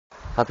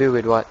Help you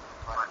with what?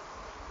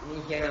 Can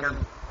you hear me?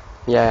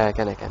 Yeah, I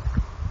can. Do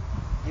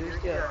you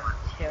still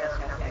hear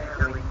yourself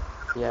echoing?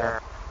 Yeah.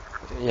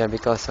 Yeah,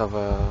 because of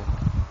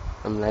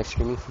I'm live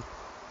streaming.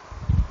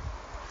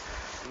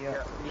 You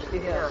still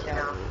hear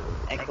yourself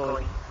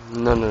echoing?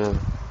 No. No.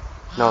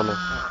 No, not.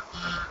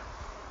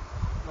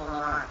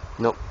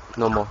 Nope.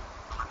 No more.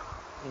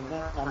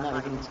 Because I'm not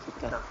using the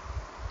speaker.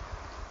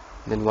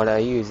 Then what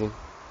are you using?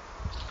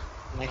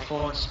 My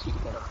phone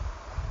speaker.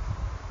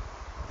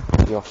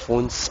 Your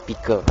phone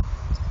speaker.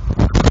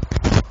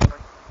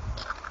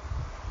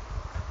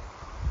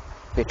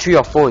 Wait, through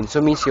your phone.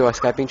 So means you are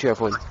Skyping through your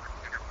phone.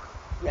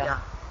 Yeah.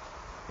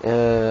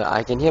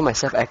 I can hear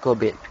myself echo a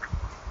bit.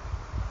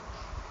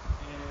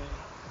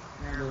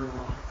 I don't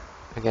know.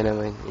 Okay,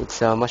 never mind.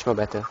 It's much more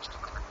better.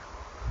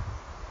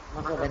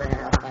 Much more better than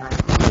last time.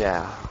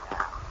 Yeah.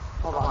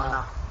 How about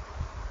now?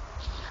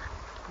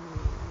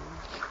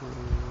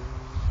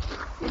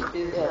 You still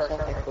hear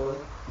yourself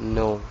echoing?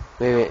 No.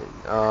 Wait.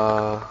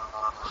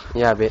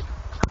 Yeah, a bit.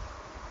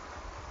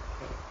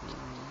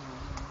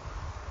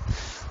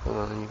 Hold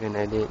on, you can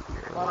edit.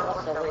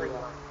 What server you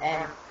on?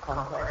 And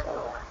Conquest or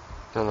what?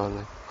 No.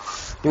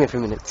 Give me a few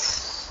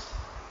minutes.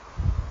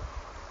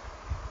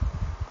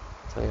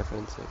 Sorry,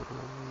 friends.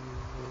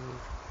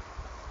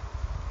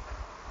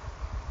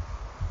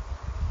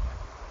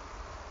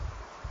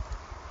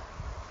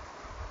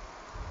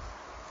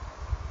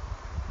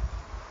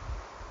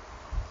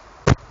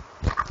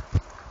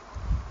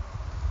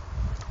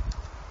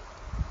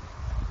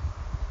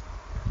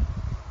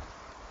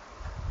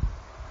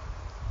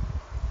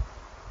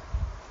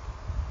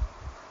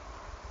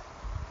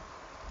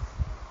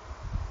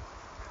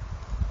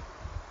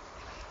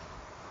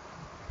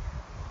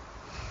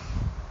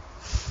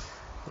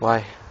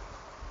 Why?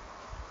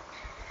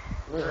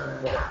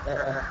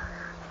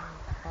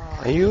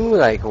 Are you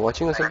like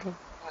watching or something?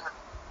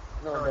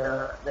 No,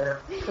 the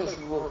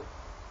Facebook,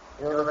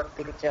 the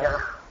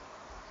picture,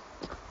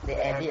 they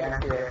edit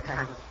until very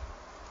tiny.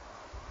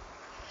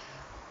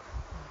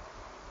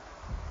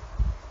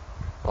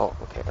 Oh,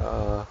 okay.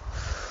 Done.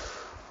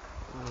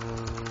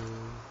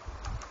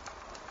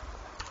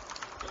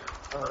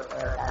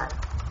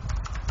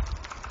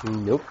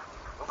 Nope.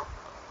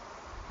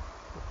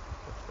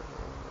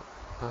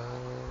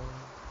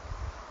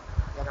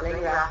 You're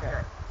playing Rust,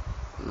 right?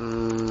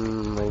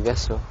 I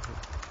guess so.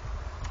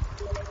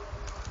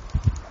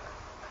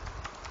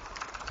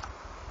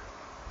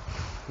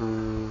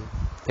 Can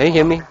you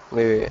hear me?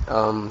 Wait.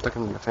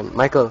 Talking to my friend.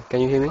 Michael,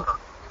 can you hear me?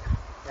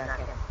 Yeah,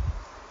 okay.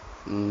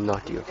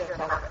 Not you.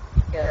 Yourself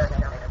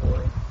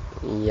echoing.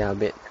 Yeah, a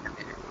bit. I don't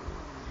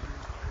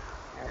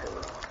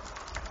know.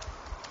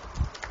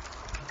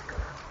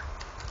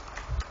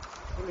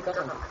 Maybe because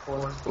of my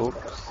phone speaker.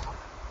 Oops.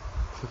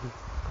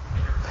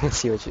 I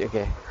see what you.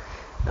 Okay.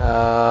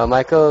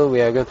 Michael,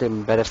 we are going to play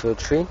Battlefield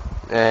 3,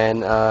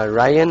 and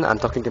Ryan, I'm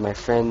talking to my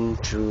friend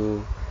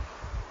through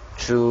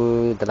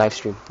the live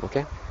stream.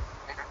 Okay.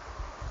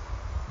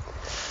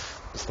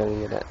 Just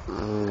telling you that.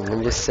 Let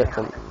me just set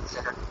them.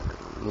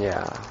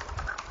 Yeah.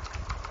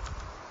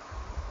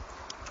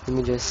 Let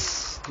me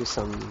just do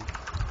some.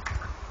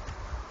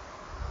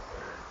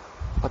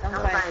 What the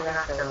I'm finding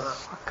Rust server.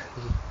 fuck?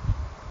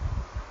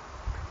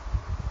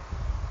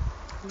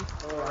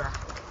 No Rust.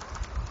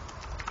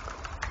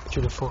 To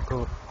the fuck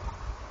out.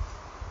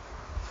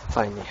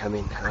 Finally, I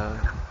mean,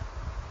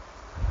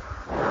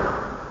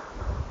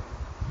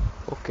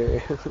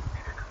 okay.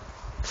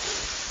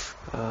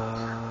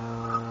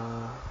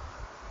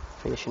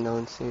 Finish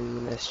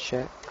announcing. Let's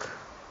check.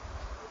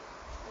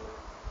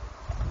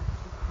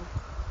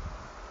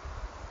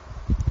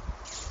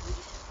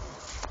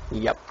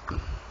 Yep.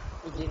 Can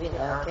you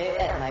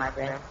add my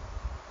friend?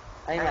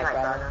 I mean my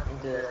brother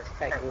into the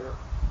Skype group.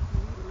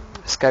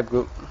 Skype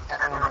group.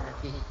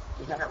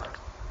 He's not one.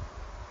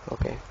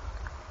 Okay.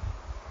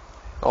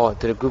 Oh,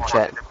 to the group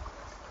chat.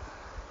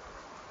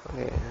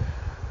 Okay.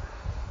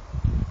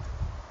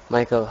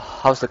 Michael,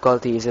 how's the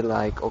quality? Is it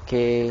like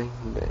okay?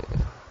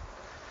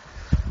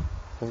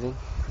 Everything?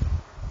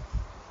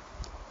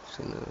 Just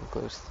gonna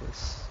close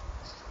this.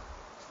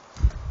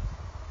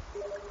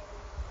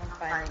 I'm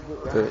finding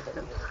good Good. Rust.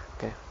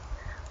 Okay.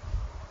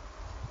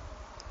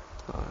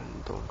 Oh,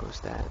 don't close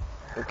that.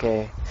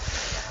 Okay.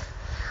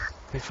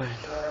 Okay, fine.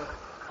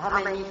 How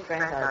many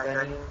friends are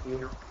joining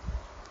you?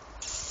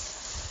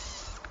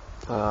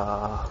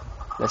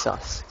 That's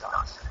us.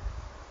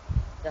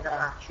 Just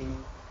us three.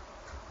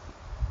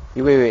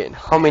 Wait.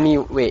 How many?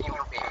 Wait.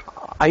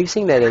 Are you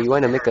saying that you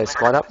want to make a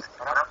squad up?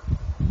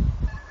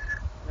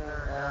 No,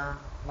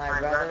 my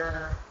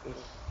brother is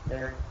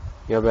joining.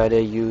 Your brother,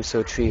 you,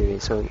 so three.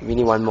 So we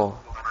need one more.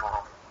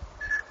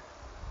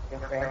 Your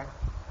friend.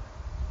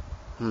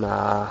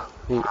 Nah,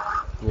 we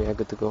are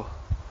good to go.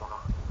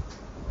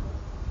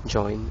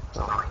 Join.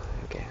 Oh,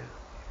 okay.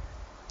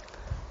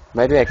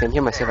 By the way, I can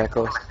hear myself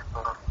echo.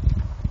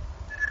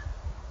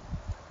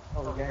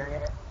 Oh, join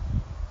yet?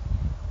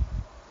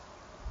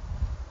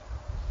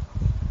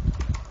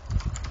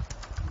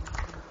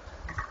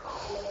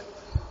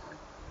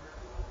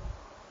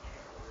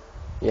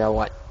 Yeah,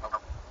 what?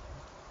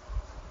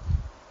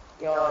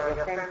 your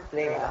friend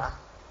play with us.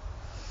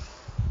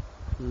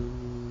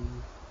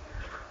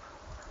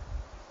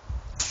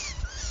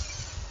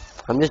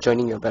 I'm just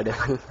joining your brother.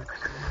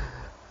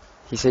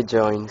 He said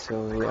join,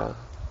 so yeah.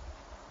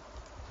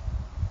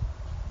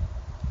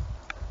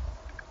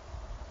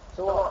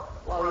 So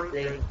what are we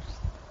playing?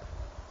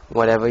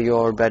 Whatever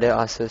your brother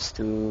asks us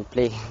to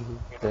play.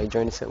 Like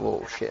join the server.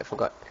 Whoa, shit, I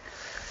forgot.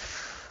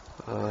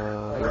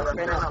 Your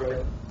friend not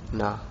playing?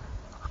 Nah.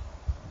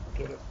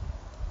 Okay.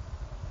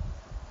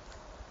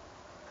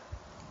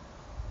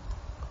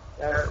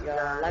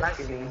 You're live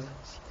streaming?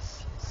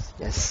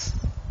 Yes.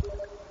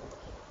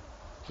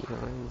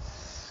 Join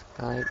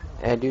Skype.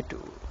 Add you to.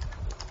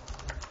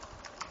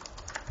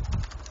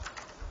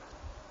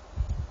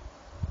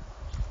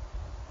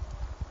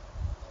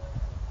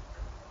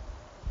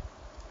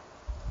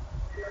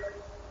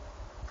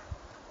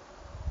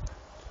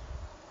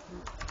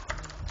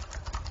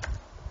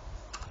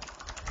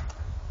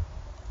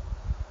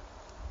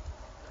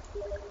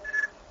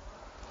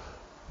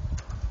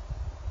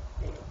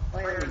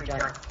 Why don't you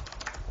join?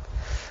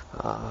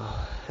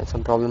 Had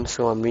some problems,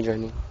 so I'm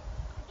rejoining.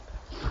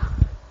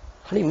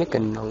 How do you make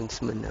an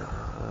announcement?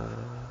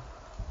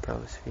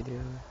 Browse video.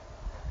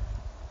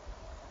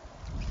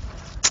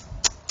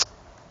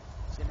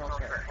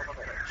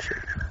 Shit.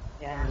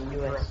 Yeah, in the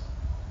US.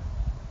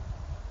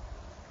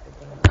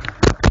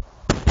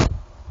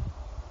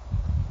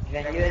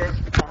 When US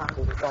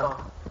come to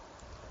stop.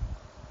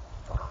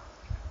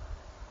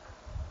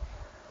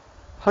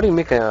 How do you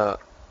make a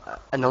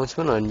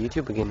announcement on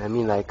YouTube again? I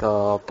mean, like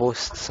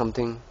post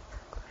something.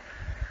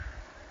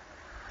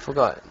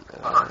 Forgot.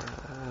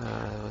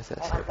 What's that?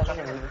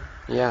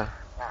 Yeah.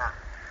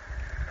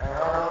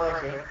 Oh, I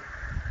see.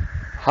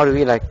 How do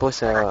we like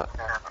post a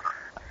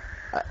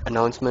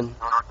announcement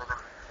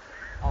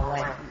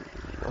Online.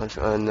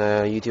 on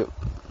YouTube?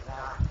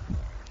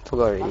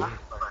 Forgot already.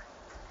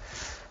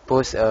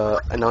 Post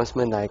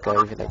announcement like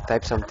if you like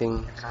type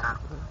something,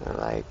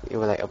 like it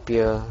will like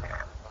appear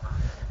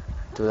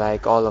to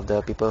like all of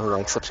the people who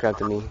like subscribe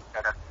to me.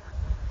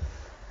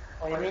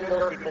 Oh, you mean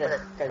those people that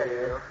subscribe to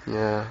you?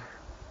 Yeah.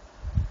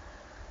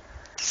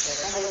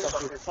 Somebody talk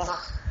to you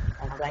first.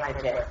 I'm flying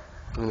a jet.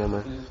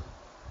 Remember.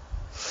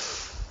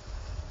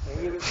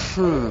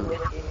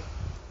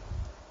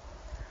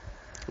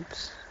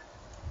 Oops.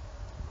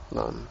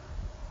 Hold on.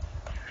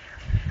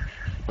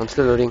 I'm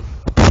still loading.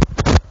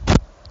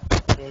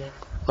 Okay.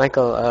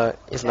 Michael,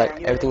 is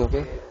like everything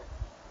okay?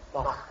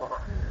 Box.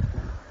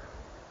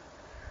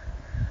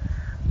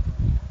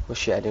 Oh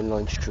shit, I didn't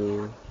launch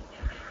through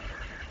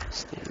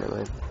Steam. Never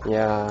mind.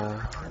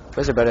 Yeah.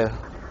 Where's your brother?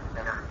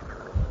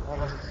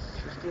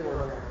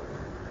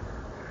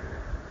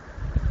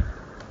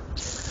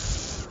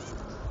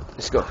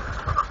 Let's go.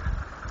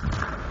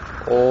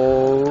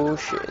 Oh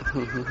shit.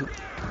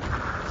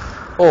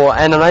 Oh,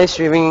 and I'm live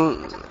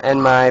streaming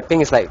and my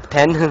ping is like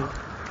 10.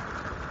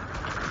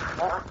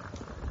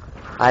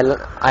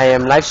 I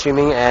am live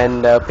streaming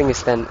and ping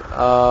is 10.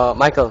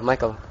 Michael,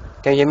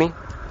 can you hear me?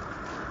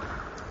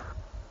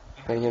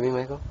 Can you hear me,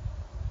 Michael?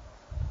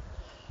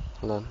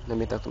 Hold on, let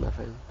me talk to my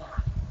friend.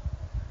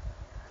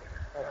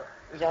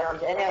 Is any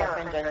of your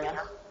friends joining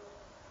us?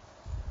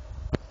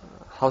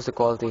 How's the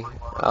quality?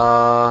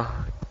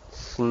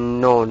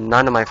 No,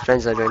 none of my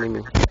friends are joining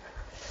me.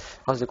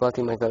 How's the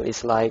quality, Michael?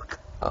 It's like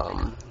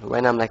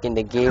when I'm like in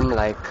the game,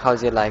 like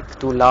how's it like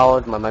too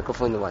loud? My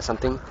microphone or what?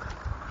 Something?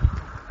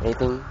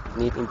 Anything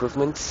need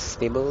improvements?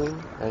 Stable?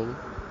 I don't know.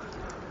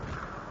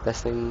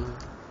 Testing.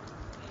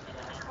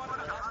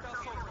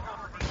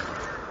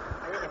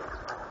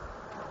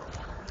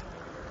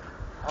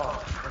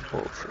 Oh,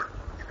 Oh shit.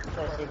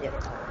 so I see that.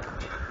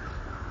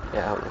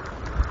 Yeah, I don't know.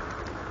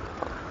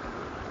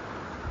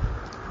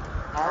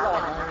 Hello, I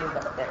know you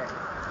got that.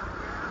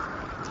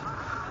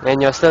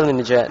 And you're still in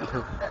the jet. Is the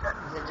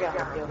jet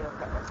on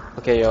the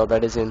Okay, your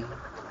brother's in.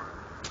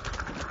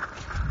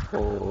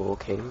 Oh,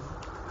 okay.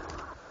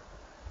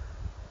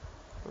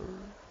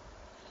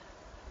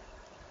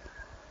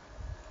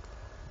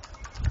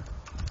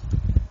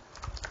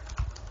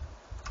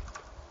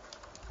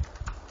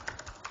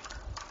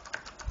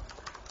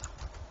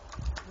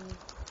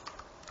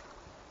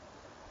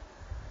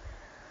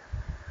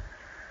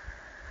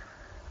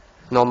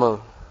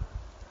 Normal.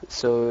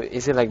 So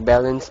is it like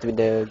balanced with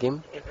the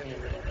game?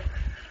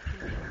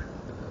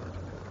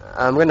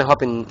 I'm gonna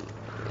hop in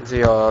into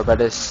your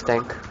brother's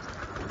tank.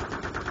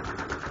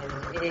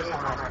 It is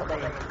on my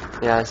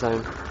spot. Yeah, I saw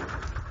him.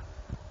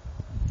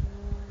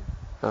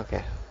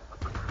 Okay,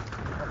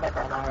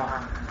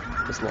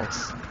 it's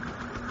nice.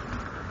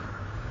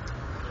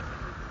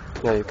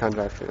 No, you can't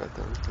drive through that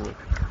though. Oh,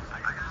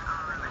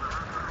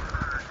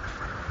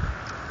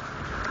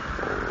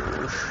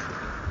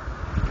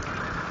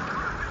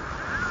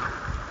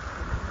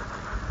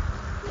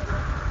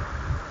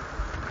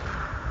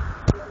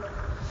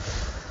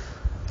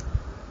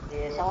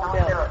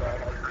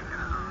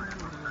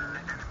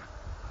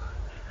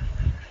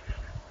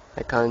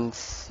 I can't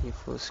see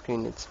full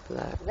screen, it's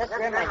black. Let's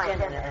grab my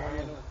gen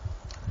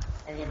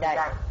and he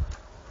died.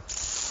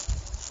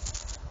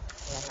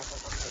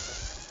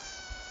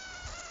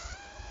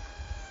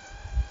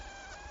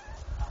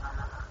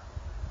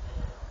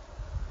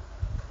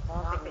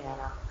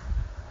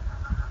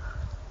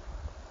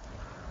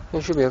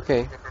 It should be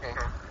okay.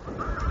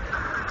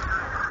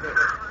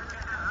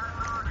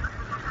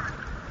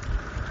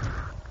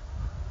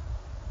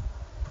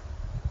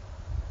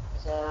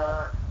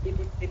 So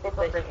people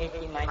placing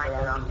 18 mines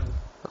around me.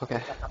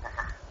 Okay.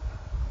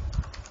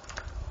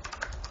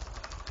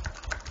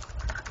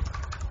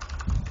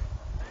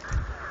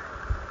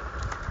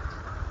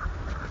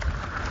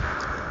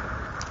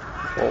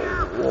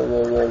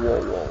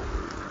 Whoa.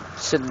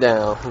 Sit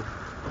down.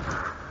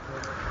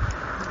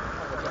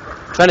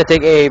 Trying to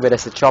take A, but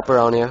there's a chopper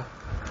around here.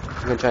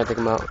 I'm gonna try to take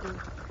him out.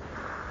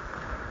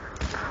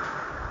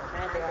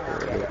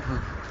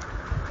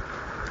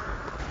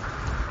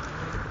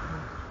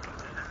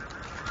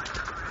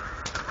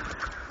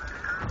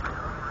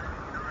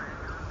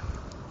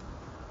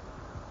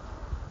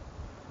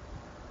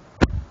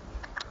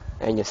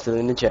 And you're still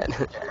in the jet.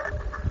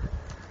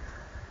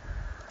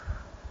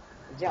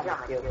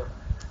 Jump, kill.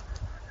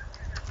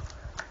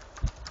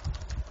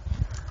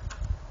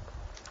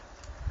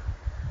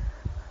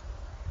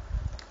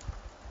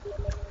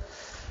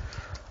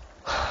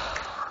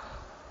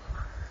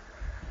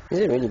 Is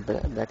it really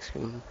black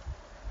screen?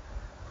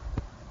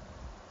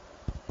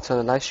 It's on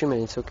the live stream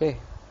and it's okay.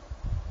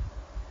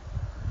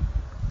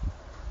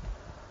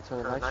 It's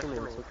on the live stream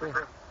and it's okay.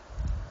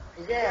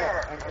 Is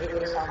there an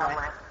 8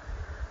 somewhere?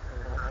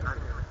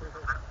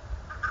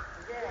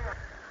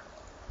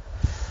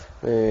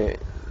 Wait.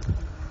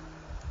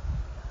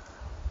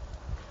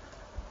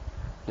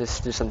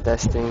 Just do some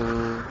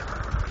testing.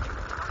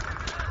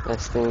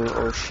 Testing,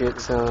 oh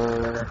shit,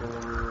 son.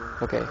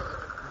 Okay.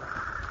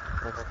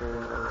 Testing,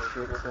 oh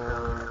shit,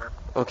 son.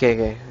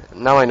 Okay.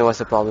 Now I know what's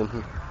the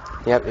problem.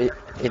 Yep,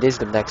 it is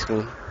the black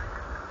screen.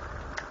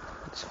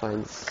 It's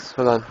fine.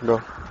 Hold on,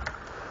 bro.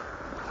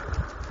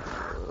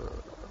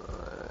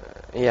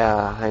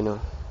 Yeah, I know.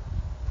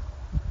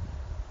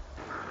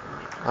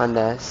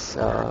 Unless,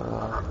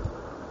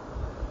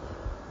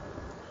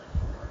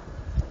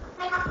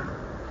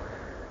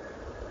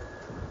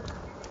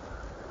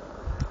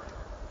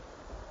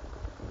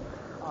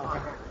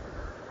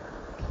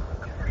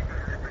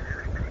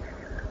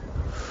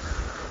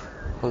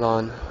 hold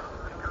on.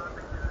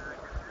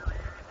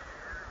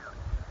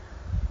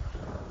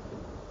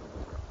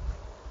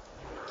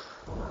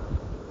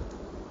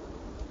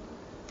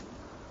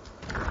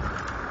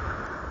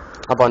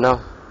 How about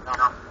now?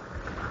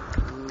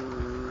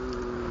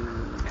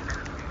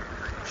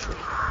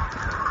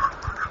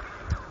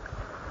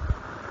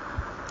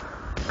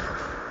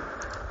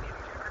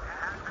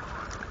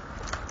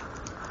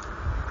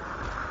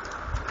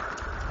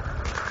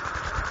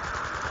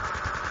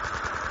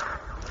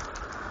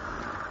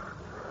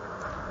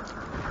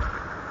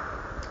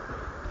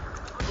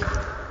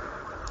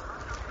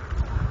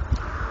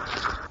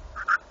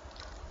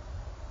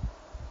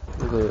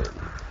 Good.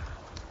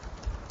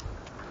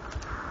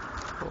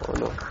 Oh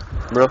no.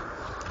 Bro.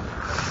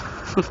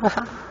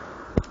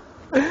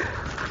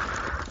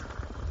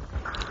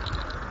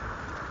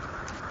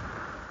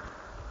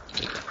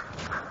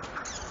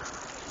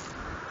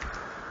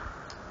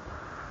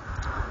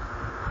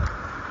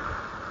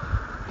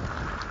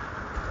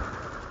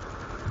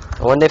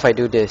 I wonder if I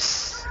do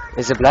this.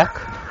 Is it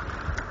black?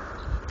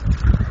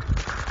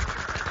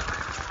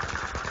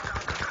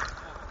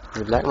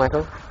 Is it black,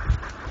 Michael?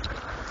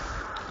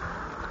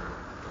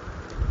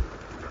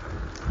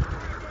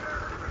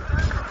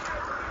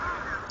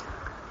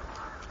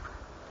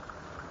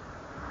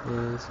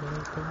 Is it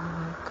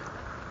black?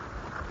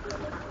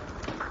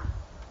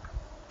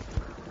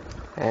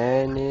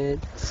 And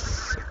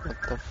it's... what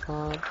the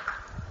fuck?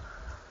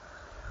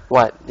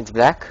 What? It's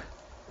black?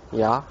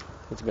 Yeah,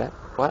 it's black.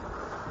 What?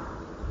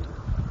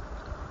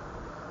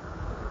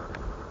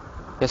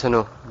 Yes or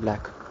no?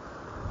 Black.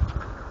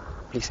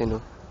 Please say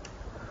no.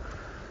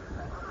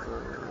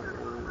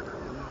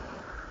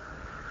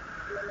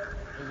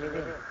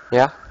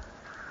 Yeah?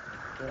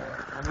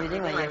 I'm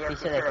using my earpiece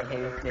so that I can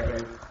hear you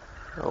clearly.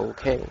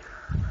 Okay.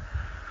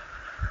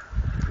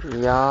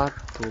 Yeah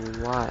to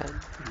what?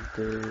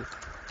 The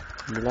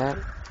black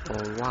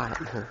or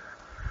white?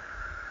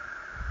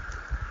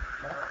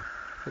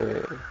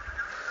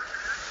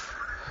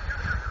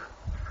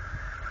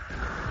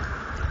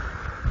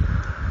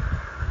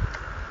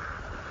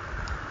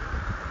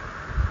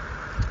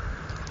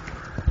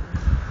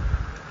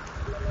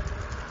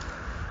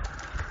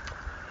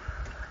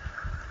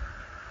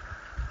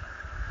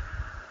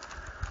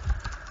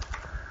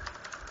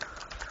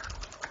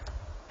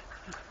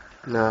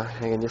 Nah,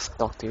 I can just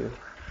talk to you.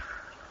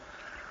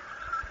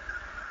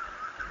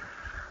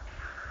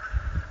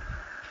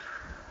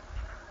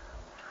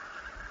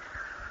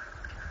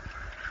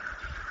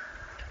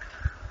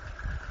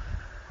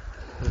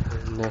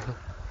 No.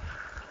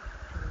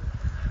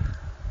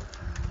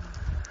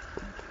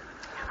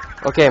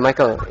 Okay,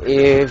 Michael,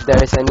 if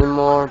there is any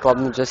more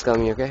problem, just tell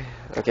me, okay?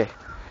 Okay.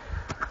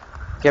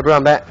 Okay, bro,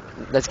 I'm back.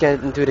 Let's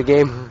get into the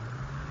game.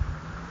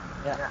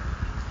 Yeah.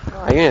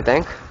 Are you in a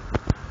tank?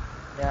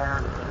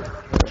 Yeah.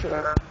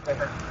 Sure.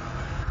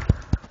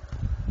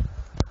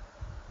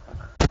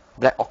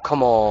 Black, oh,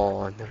 come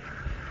on.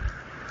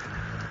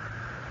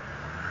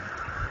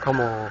 Come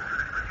on.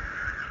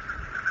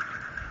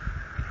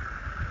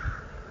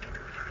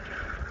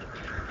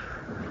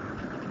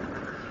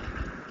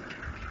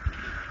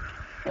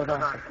 Hold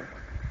on a second.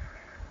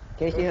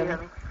 Can you still hear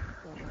me?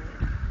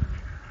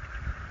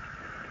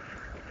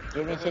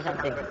 Jamie, say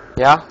something.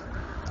 Yeah?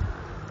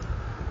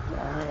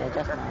 I'm gonna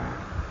adjust my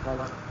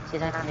volume. Say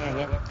something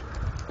again.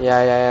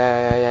 Yeah, yeah, yeah,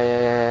 yeah, yeah,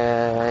 yeah, yeah,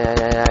 yeah,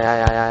 yeah, yeah,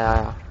 yeah, yeah,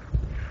 yeah.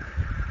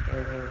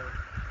 Okay.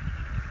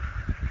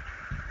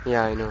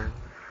 Yeah, I know.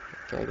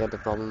 Okay, I get the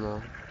problem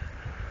now.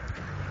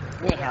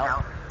 Need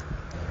help.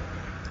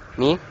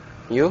 Me?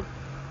 You?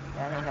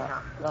 Yeah, I need help.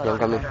 Lot Yeah, of I'm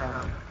coming. people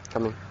around me.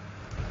 Coming.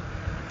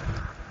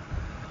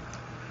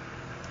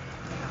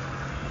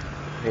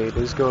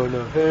 Haters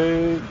gonna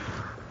hate.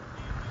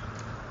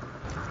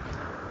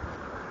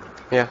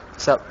 Yeah,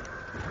 what's up?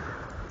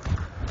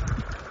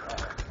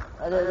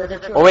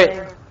 The Oh wait,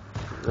 children.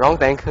 wrong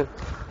tank.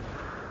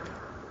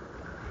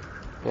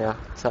 Yeah,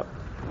 what's up?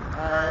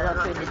 A lot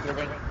of people in this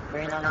building.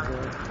 Very nice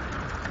building.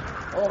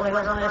 Oh my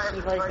god, someone has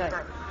C for this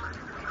guy.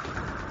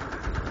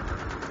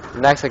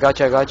 Next, I got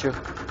you, I got you.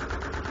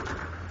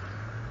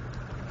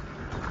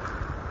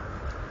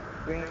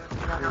 Bring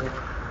up building.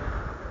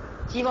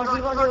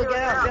 C4,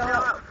 get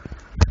out.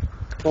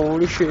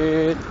 Holy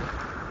shit.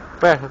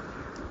 Where?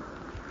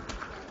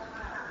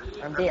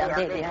 I'm dead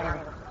behind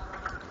me.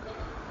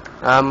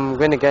 I'm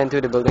gonna get into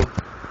the building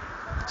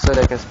so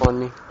they can spawn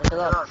me. There's a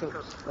lot of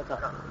troops. Look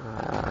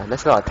up.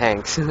 That's a lot of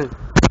tanks. Yeah,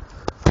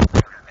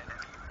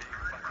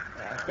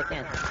 they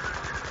can.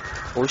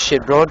 Oh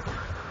shit, bro.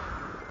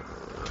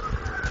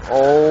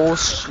 Oh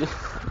shit.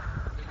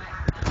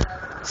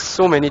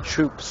 So many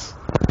troops.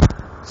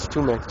 It's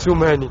too many. Too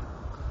many.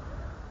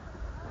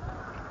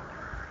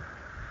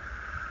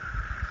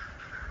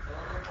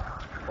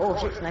 Oh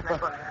shit, sniper.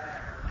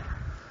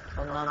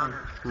 Oh no, man.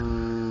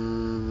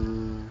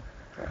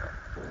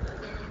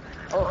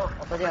 Oh,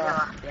 over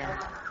there. Yeah.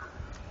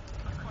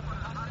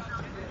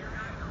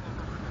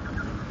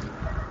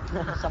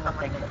 Someone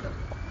tanked it.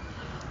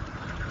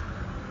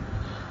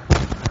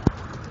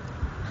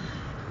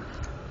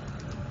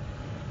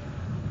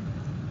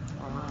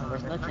 Oh no,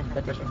 there's no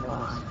transportation for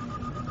us.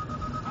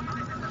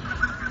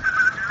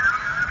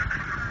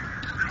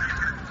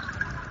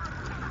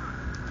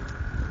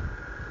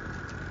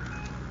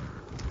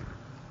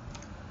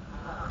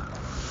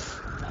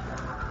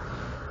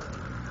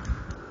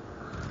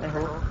 Hey,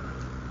 who?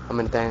 I'm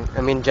in tank.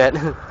 I'm in jet.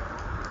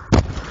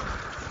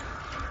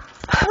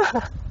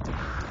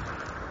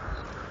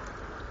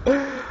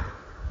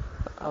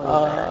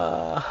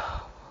 uh,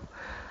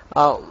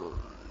 our,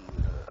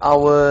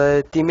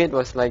 our teammate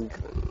was like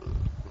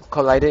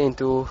collided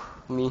into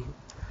me,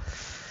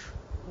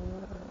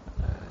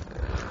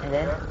 And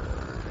then?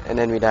 and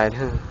then we died.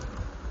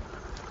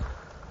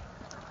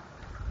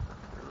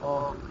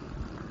 Oh.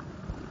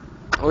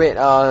 Wait,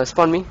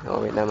 spawn me?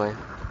 Oh wait, never mind.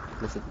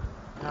 That's it.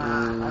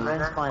 I'm going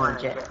to spawn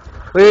in jet.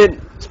 Wait,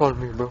 spawn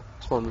me, bro.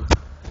 Spawn me.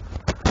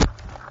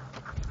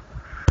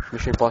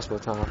 Mission Impossible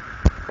time.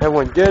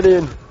 Everyone, get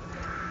in.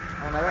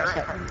 On my right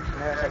side.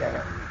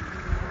 Right.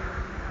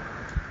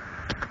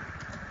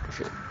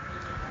 Shit.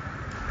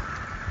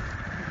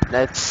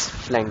 Let's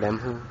flank them.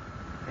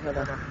 Hold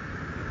on.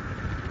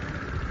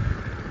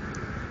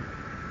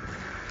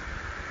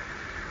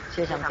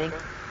 Say something.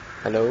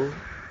 Hello?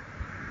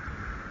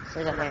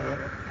 Say something again.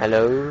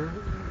 Hello?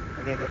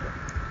 Okay.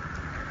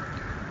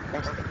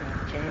 Let's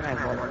change my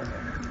volume.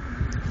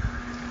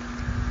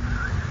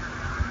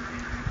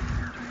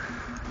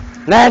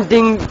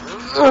 Landing!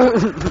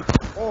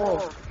 Oh,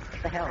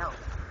 what the hell?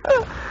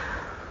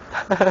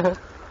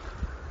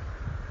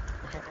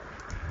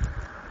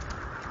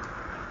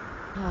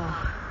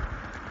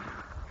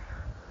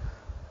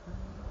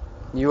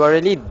 You are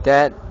really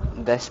that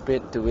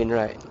desperate to win,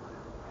 right?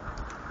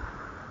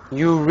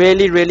 You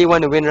really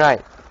want to win,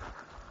 right?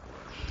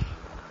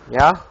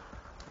 Yeah?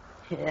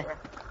 Yeah.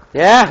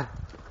 Yeah?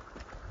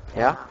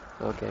 Yeah?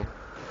 Okay.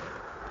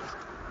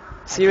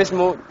 Serious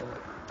mode?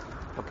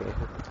 Okay.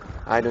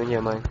 I don't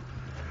hear mine.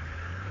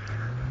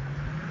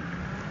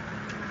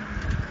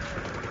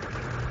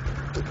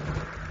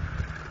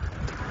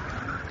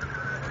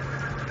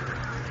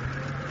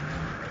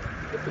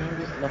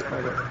 Maybe it's left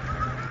forward.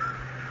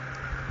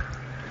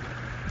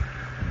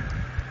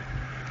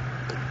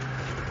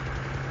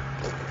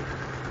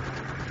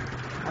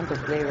 I want to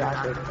play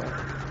Rush later.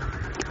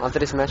 After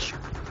this match,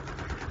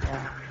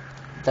 Yeah.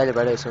 tell your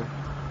brother so.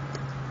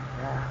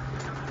 Yeah.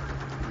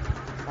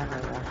 Kind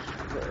of Rush.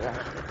 Good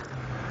Rush.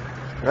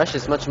 Rush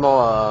is much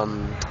more,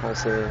 how to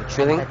say,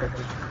 thrilling.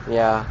 Competitive.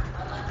 Yeah.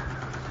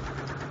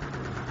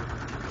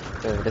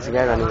 There's a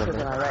guy running up On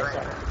there. my right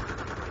side.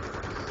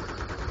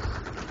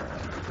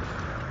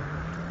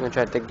 I'm gonna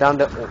try to take down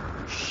the. Oh,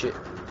 shit.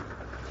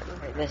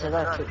 Wait, there's a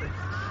lot of troops.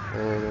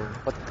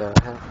 What the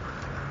hell?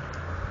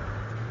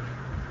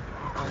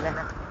 On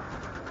left.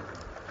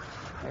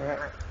 Alright.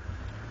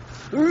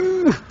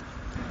 Ooh!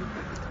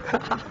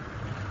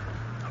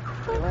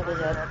 What is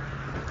that?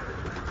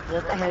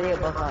 There's a heli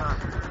above us.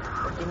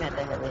 The team at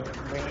the heli.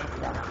 Bring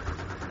it down.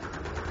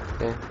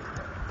 Okay.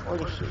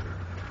 Holy shit.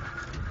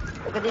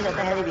 Look at this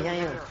attack heli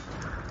behind you.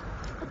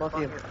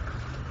 Above you.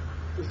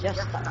 He's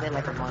just stuck there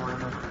like a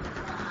monument.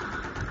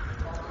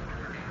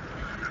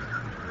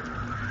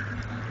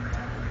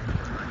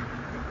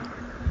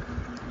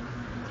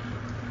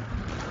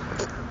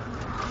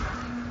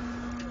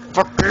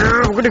 Fuck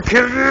you! I'm gonna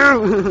kill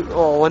you!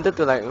 Oh, I wanted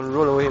to like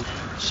roll away him.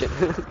 Shit.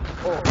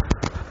 Oh.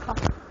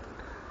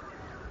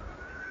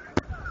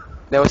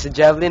 There was a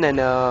javelin and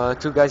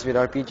two guys with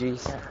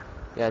RPGs. Yeah.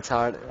 Yeah, it's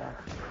hard. Yeah.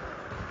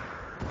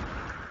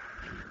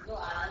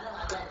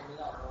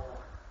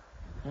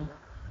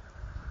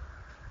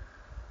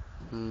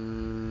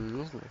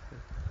 Hmm.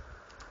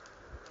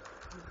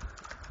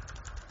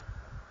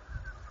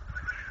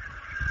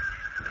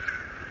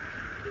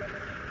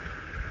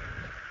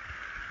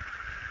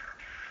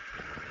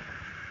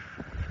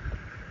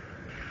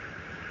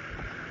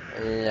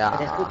 Yeah.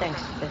 There's two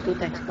tanks. There's two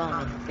tanks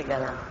spawning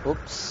together.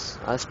 Oops.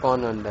 I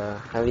spawned on the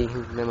heli.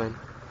 Never mind.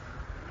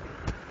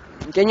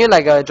 Can you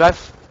like drive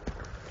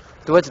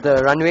towards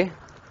the runway?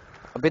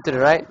 A bit to the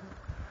right?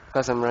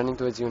 Because I'm running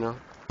towards you now.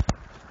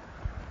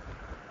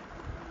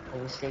 I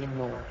will say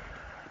no.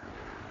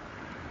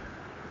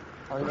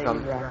 I'll let you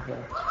Come. run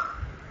here.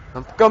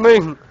 I'm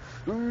coming!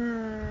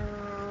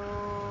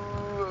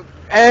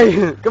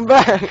 Hey! Come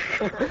back!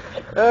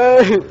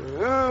 Hey!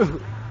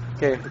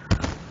 Okay.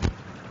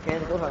 Okay,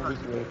 let's go from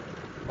this way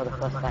for the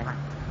first time.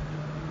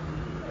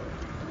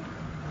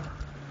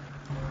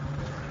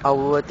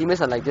 Our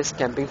teammates are like just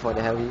camping for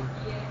the heli.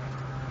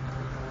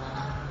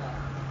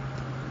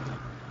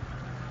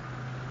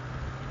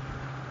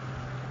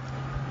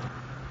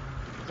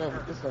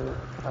 This is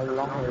a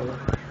long way.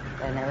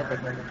 I never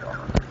taken before.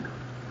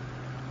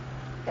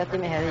 Your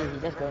teammate Harry,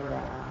 he's just going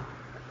down.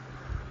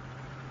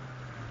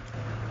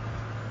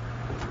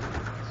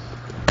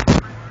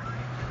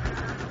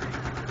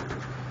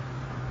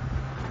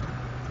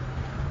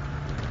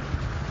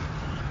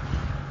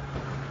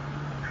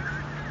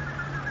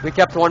 We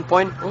kept 1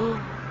 point.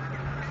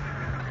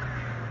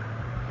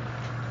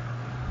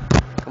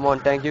 Come on,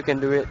 tank, you can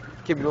do it.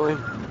 Keep going.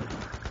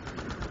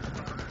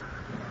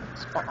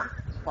 Spot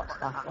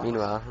stuff.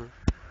 Meanwhile,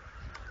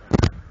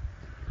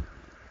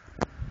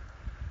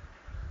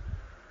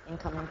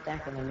 Incoming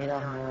tank in the middle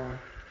of nowhere.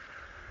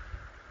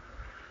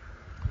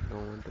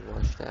 don't want to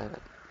watch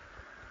that.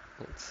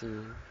 Let's see.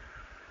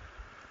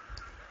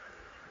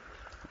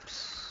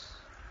 Oops.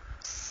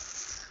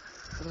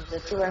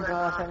 There's two rank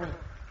for family.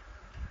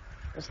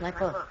 The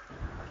sniper.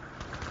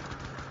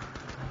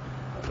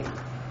 Okay.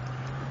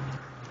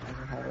 I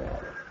can have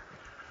it.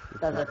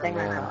 There's a tank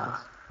rank for us.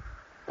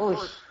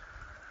 Push.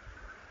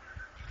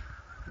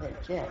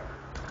 That jet.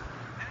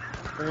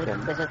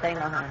 There's a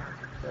tank on her.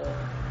 So,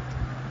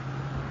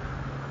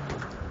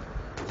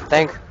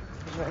 Tank,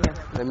 he's right here.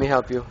 let me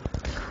help you.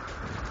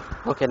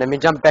 Okay, let me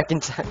jump back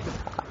inside.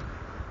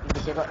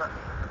 Disabled.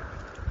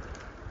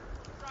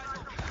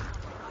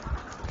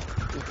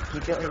 He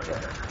built.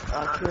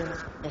 Kill him.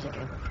 Yes,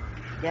 okay.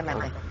 Yeah, my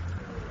tank.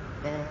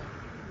 There.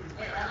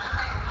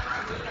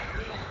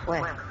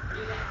 Where?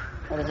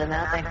 Oh, there's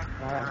another tank.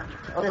 Alright.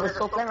 Oh, there's a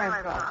soul flame right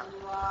across.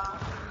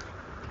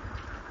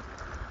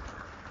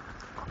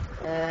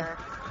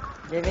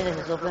 JV, there's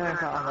a soul flame right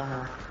across on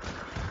her.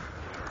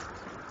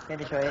 Can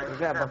destroy it.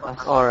 It's right above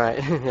us.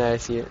 Alright, yeah, I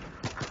see it.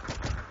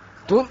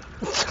 Don't.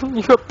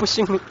 You're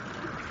pushing me.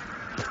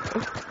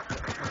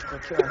 That's the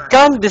true.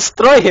 Can't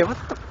destroy it. What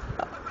the?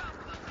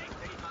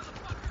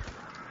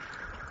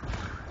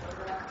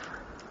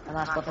 And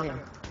I spotted him.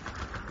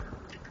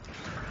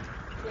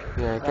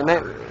 Yeah, can I?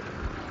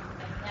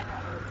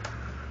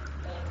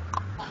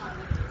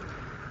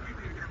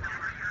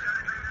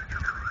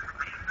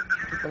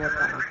 Keep a look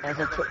on him. There's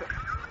a true.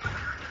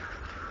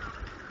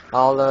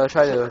 I'll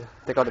try to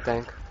take out the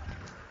tank.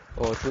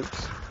 Or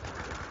troops.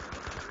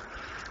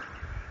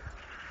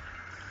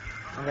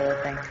 Another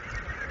tank.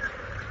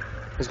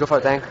 Let's go for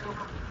a tank.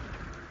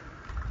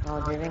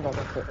 No, JV got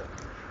the true.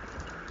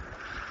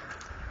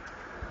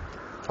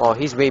 Oh,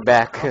 he's way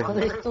back. Oh,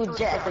 there's two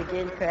jets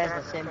again crash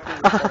the same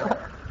thing.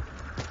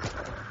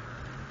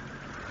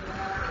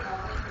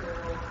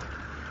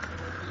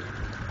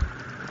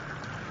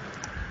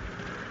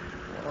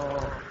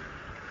 Oh.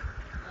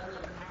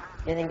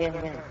 Get in.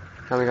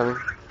 Coming.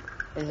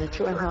 There's a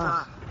true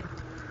house.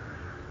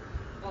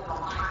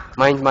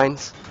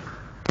 Mines.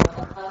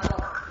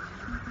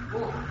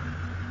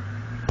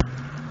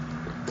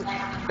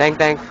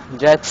 Tank,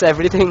 jets,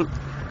 everything.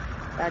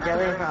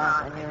 Jelly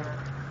cross, I knew.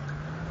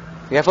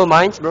 You have full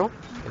mines, bro?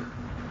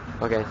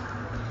 Okay.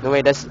 No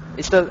way, it's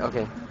still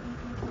okay.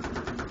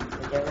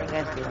 The jelly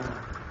guy's behind.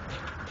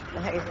 What the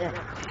heck is that?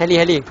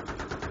 Heli.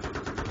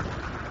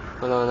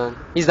 Hold on.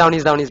 He's down.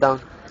 Let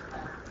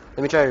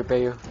me try to repair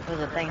you. There's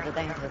a tank.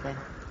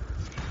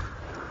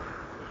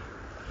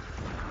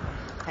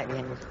 Hide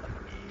behind this.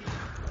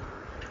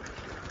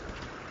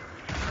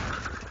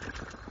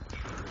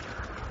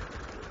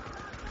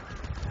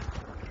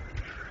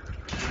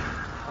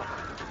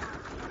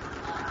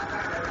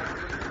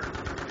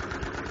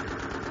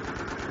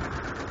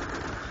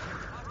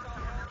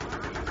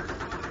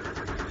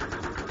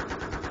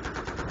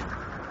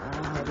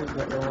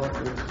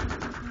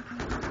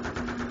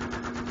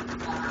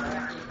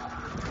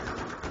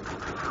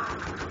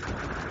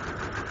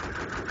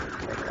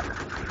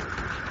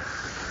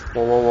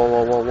 Whoa, whoa,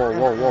 whoa, whoa, whoa, whoa,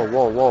 whoa, whoa,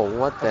 whoa, whoa,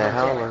 what the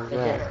hell was The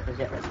that?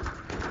 jet.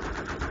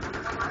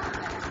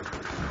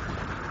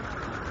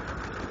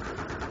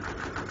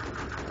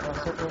 I was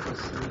so close to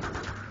see.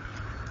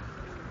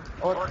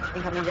 Oh,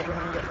 incoming jet.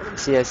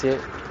 I see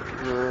it.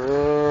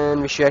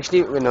 And we should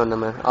actually, wait, no,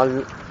 man.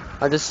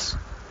 I'll just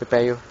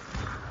prepare you.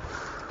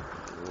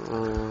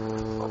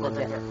 The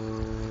jet.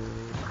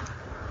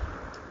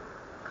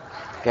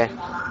 Okay.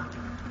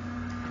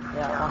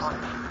 Yeah, awesome.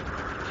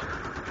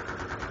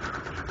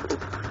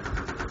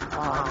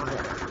 Oh,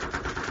 jet.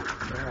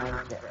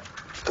 Nice jet.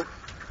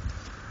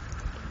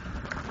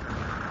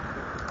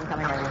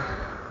 Incoming heavy.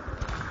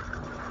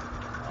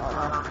 Oh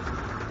no.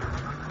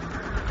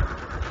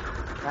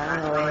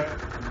 Running away.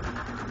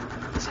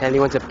 This heli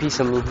wants a piece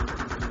of me.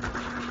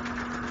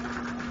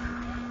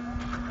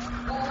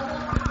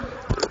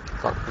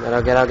 Fuck,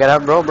 get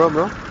out, bro.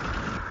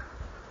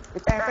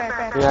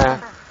 Repair.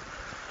 Yeah.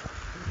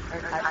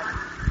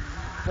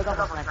 Look out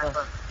for snipers.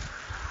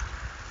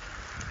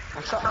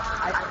 I shot.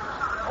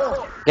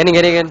 Oh! Get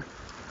in.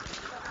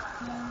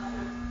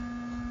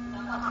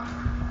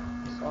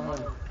 Saw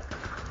him.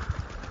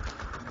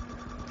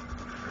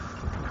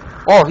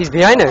 Oh, he's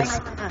behind us.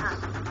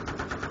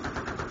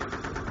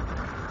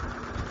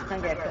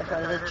 Can't get a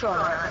shot. There's a throw on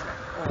the right side.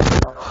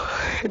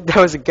 Oh,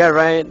 There was a guy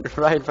right in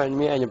front of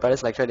me, and your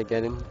brothers like tried to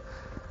get him.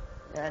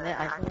 yeah, and then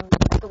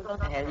I took down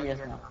the heli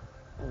just now.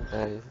 Ooh.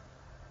 Uh,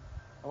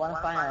 I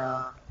wanna find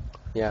a.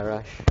 yeah,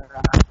 rush.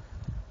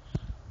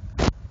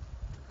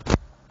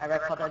 I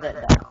recorded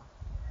that down.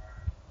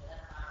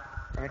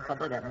 I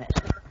recorded that match.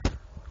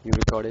 You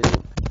recorded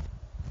it.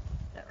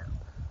 Yeah.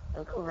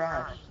 Let's go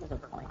rush. What's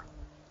the point?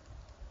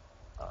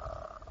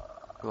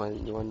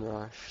 You want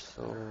rush,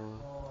 so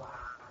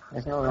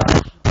There's no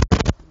rush.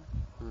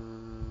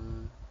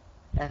 mm,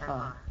 That's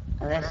all.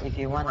 Unless if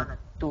you want a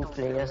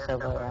 2-player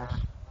server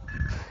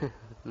rush.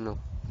 no.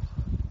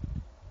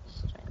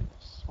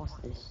 What's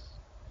this?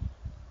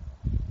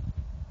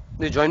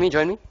 Dude, join me.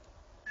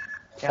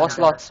 Yeah, 4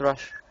 slots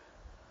rush.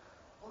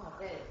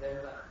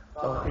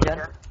 So, Vision?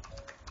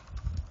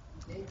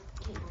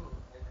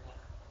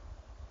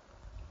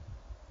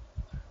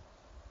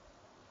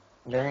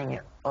 Joining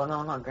it. Oh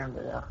no, not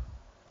Grandbrother.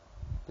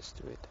 Let's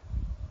do it.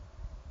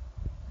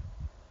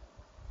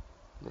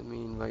 Let me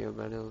invite your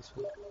brother also.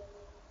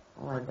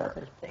 Oh my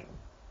brother's playing.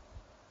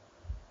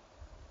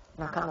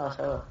 No, come on,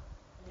 server.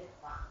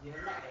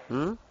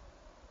 Hmm?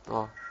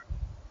 Oh.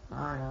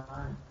 No.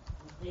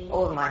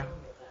 Oh my.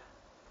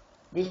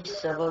 This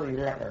server we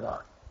lag a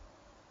lot.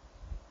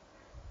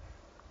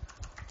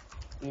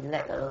 We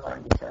lag a lot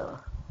in this server.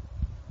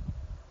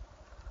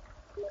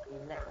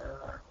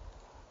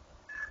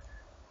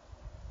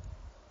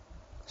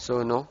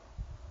 So no?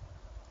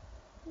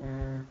 I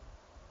don't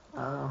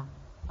know.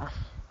 Ask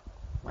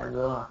my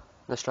girl.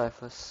 Let's try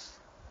first.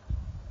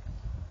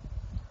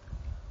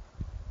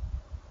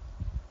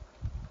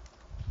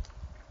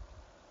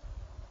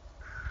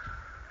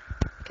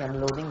 Okay,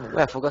 I'm loading the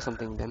Wait, I forgot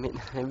something, damn it.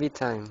 Every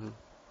time.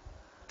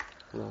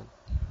 Hold on.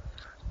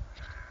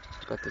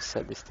 Got to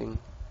set this thing.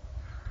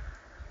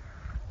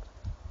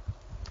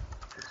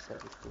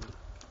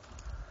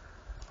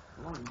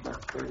 What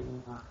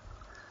buttering up?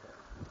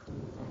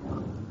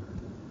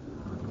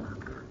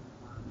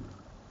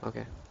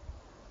 Okay.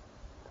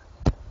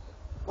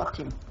 What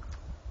team?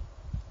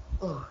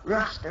 Oh,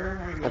 rush the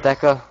yes.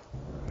 Attacker.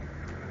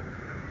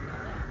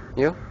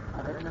 You?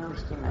 I don't know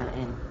which team I'm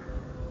in.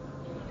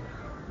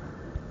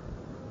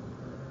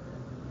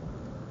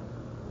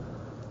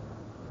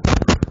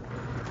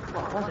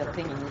 What's your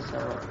ping in this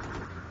server?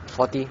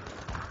 40.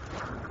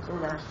 So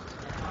that's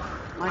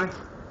mine's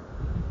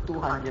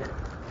 200.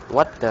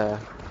 What the?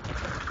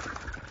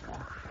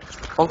 Yeah.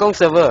 Hong Kong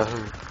server.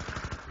 Yeah.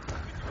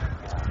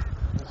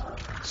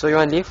 So you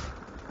want to leave?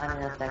 I'm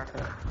an attacker.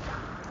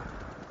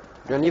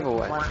 You want to leave or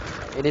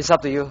what? It is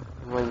up to you.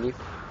 You want to leave?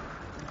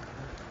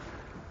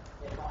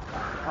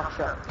 Not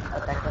sure.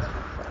 Attackers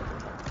not sure.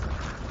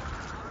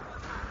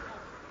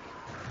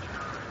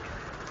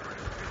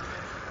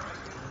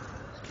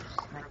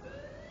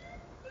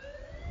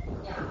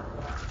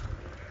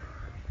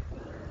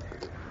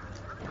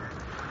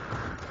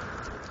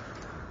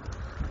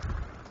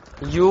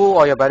 You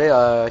or your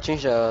brother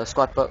change the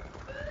squad perk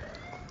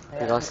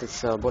because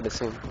it's both the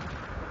same.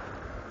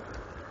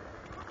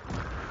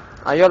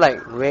 Are you like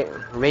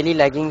really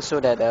lagging so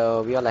that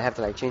we all like have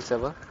to like change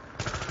server?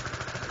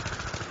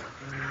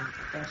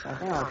 Thanks, I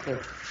think I'm okay.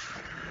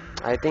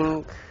 I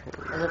think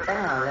There's a tank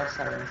on our left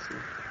side, let's see.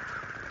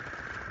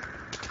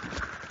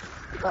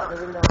 Got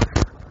the window.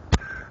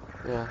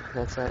 yeah,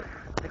 that's right.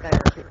 The guy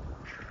got hit.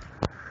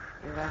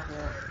 Revive me.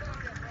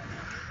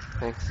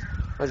 Thanks.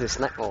 What's this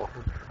sniper? Oh.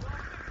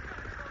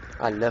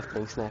 I love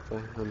playing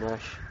sniper on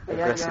rush. Yeah,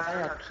 Aggressive.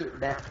 a kid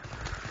back.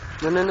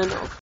 No.